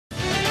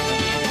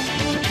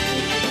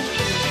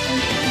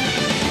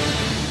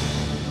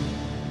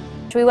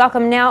We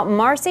welcome now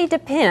Marcy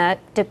DePina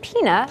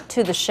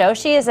to the show.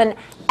 She is an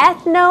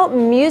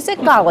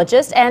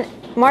ethnomusicologist, and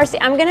Marcy,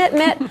 I'm going to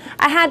admit,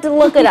 I had to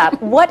look it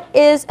up. What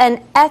is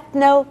an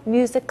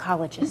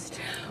ethnomusicologist?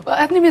 Well,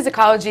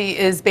 ethnomusicology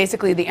is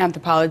basically the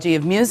anthropology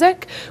of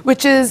music,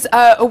 which is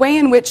a way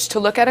in which to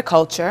look at a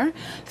culture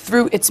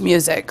through its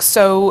music.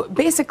 So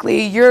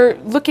basically, you're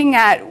looking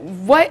at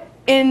what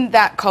in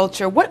that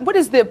culture, what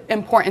is the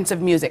importance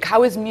of music?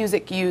 How is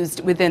music used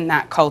within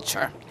that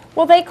culture?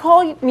 Well, they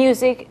call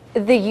music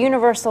the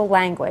universal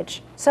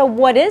language. So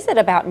what is it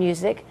about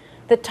music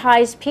that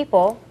ties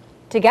people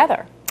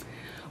together?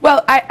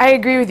 Well, I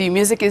agree with you.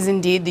 Music is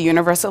indeed the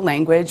universal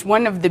language.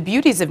 One of the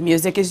beauties of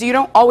music is you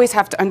don't always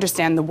have to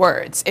understand the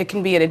words. It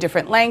can be in a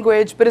different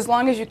language, but as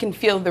long as you can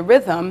feel the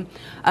rhythm,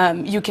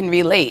 you can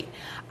relate.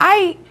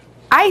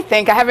 I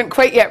think, I haven't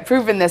quite yet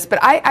proven this, but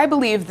I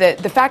believe that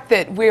the fact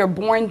that we are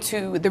born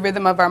to the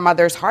rhythm of our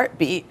mother's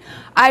heartbeat,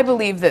 I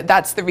believe that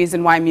that's the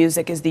reason why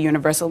music is the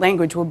universal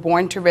language. We're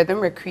born to rhythm,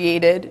 we're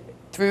created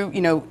through,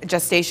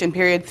 gestation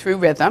period through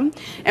rhythm,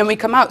 and we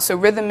come out. So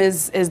rhythm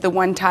is the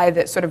one tie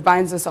that sort of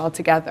binds us all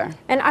together.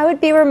 And I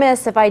would be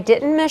remiss if I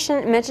didn't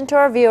mention to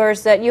our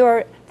viewers that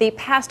you're the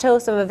past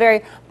host of a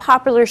very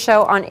popular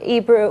show on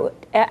Ebru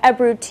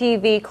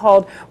TV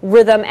called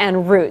Rhythm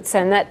and Roots,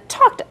 and that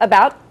talked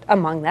about,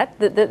 among that,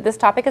 this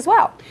topic as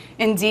well.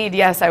 Indeed,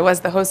 yes. I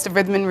was the host of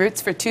Rhythm and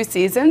Roots for 2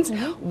 seasons.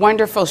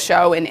 Wonderful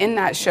show, and in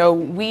that show,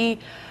 we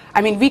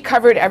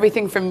covered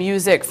everything from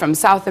music from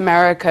South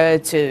America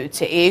to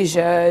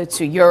Asia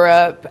to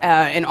Europe,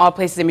 and all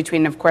places in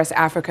between, of course,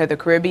 Africa, the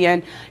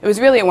Caribbean. It was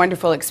really a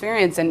wonderful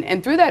experience,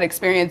 and through that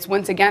experience,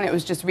 once again, it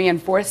was just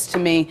reinforced to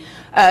me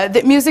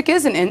that music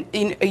is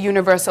a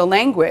universal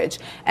language,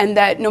 and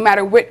that no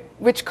matter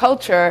which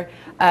culture,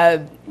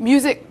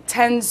 music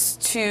tends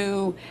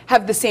to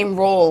have the same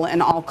role in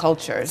all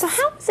cultures. So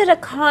how is it a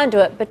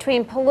conduit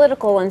between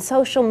political and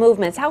social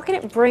movements? How can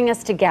it bring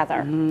us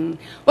together?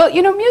 Well,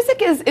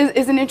 music is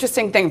an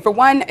interesting thing. For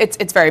one,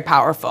 it's very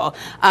powerful.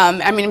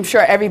 I'm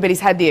sure everybody's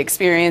had the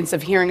experience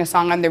of hearing a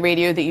song on the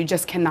radio that you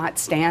just cannot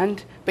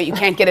stand, but you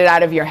can't get it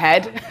out of your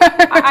head.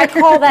 I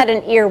call that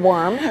an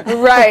earworm.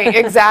 Right,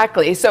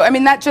 exactly. So,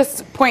 that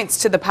just points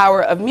to the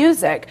power of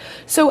music.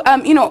 So,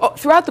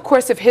 throughout the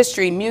course of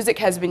history, music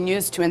has been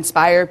used to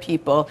inspire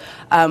people,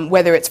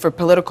 whether it's for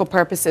political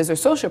purposes or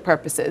social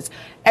purposes.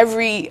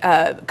 Every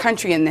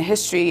country in the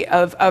history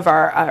of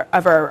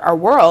our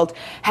world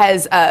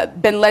has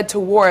been led to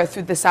war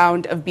through the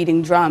sound of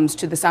beating drums,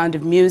 to the sound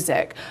of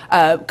music.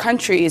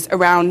 Countries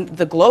around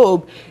the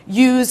globe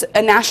use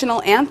a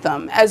national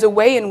anthem as a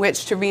way in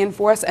which to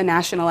reinforce a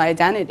national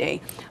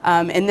identity.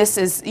 And this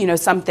is,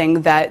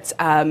 something that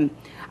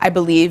I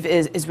believe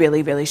is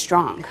really, really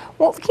strong.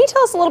 Well, can you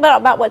tell us a little bit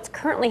about what's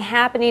currently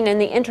happening in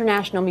the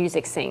international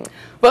music scene?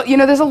 Well,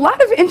 there's a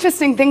lot of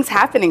interesting things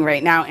happening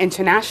right now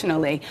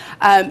internationally.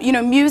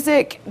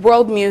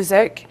 World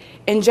music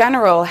in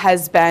general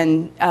has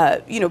been,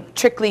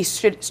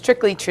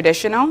 strictly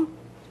traditional,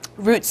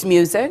 roots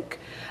music,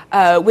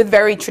 with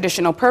very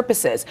traditional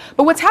purposes.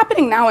 But what's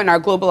happening now in our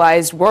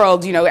globalized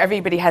world,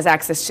 everybody has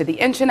access to the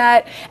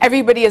internet,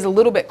 everybody is a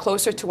little bit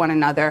closer to one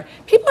another.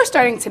 People are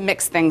starting to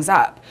mix things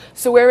up.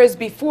 So whereas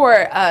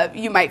before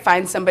you might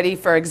find somebody,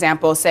 for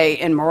example, say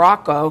in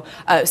Morocco,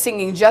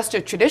 singing just a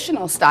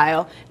traditional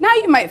style, now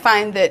you might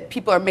find that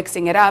people are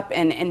mixing it up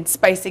and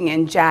spicing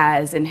in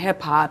jazz and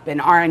hip hop and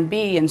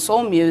R&B and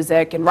soul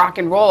music and rock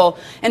and roll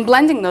and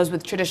blending those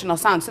with traditional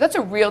sounds. So that's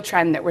a real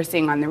trend that we're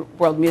seeing on the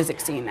world music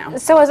scene now.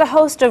 So as a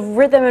host of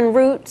Rhythm and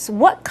Roots,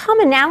 what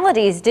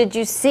commonalities did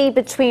you see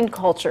between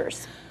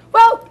cultures?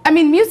 Well,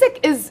 music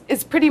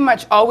is pretty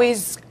much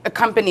always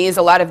accompanies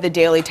a lot of the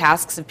daily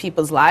tasks of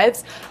people's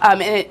lives,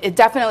 and it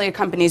definitely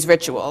accompanies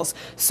rituals.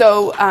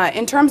 So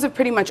in terms of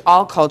pretty much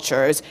all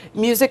cultures,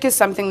 music is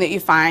something that you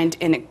find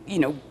in,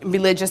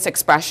 religious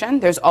expression.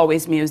 There's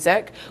always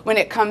music. When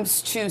it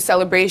comes to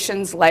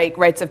celebrations like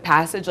rites of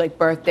passage, like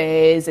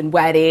birthdays and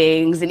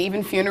weddings and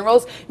even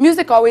funerals,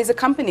 music always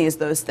accompanies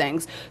those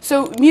things.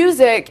 So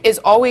music is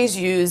always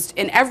used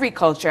in every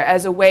culture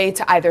as a way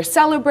to either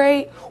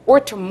celebrate or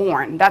to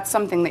mourn. That's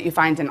something that you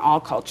find in all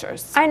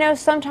cultures. I know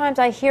sometimes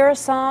I hear a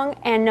song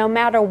and no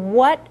matter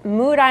what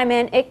mood I'm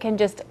in, it can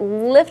just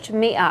lift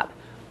me up.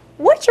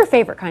 What's your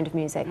favorite kind of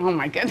music? Oh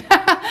my goodness.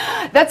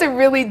 That's a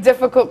really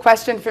difficult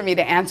question for me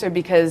to answer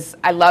because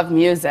I love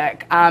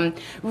music.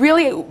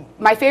 Really,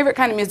 my favorite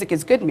kind of music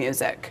is good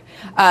music.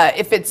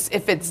 If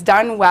it's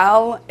done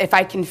well, if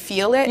I can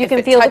feel it, you if can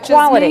it feel the touches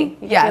quality. me,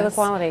 you yes, can feel the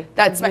quality.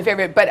 That's my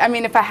favorite. But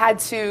if I had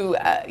to,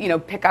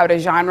 pick out a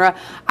genre,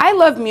 I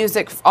love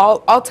music,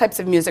 all types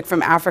of music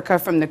from Africa,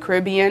 from the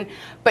Caribbean.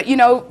 But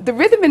the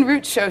Rhythm and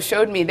Roots show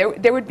showed me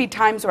there would be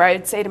times where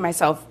I'd say to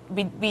myself,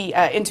 we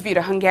interviewed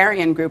a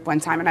Hungarian group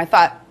one time, and I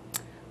thought,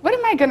 what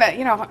am I gonna,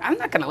 I'm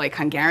not gonna like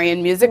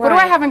Hungarian music. Right. What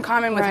do I have in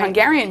common with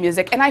Hungarian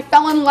music? And I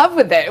fell in love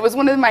with it. It was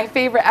one of my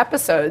favorite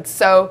episodes.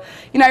 So,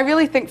 I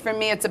really think for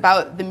me it's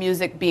about the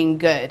music being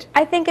good.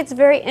 I think it's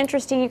very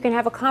interesting. You can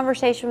have a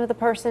conversation with a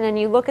person and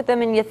you look at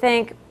them and you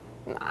think,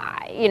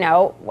 you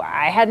know,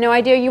 I had no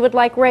idea you would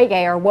like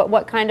reggae or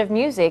what kind of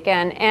music,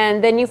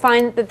 and then you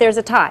find that there's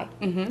a tie.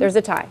 There's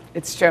a tie.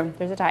 It's true.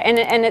 There's a tie,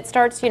 and it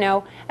starts, you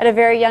know, at a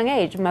very young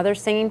age.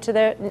 Mothers singing to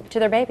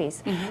their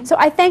babies. So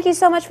I thank you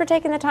so much for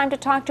taking the time to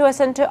talk to us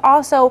and to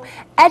also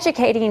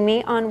educating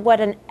me on what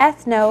an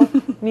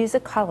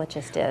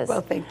ethnomusicologist is.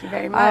 Well, thank you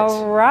very much.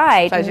 All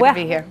right. Pleasure to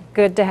be here.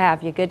 Good to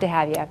have you. Good to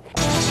have you.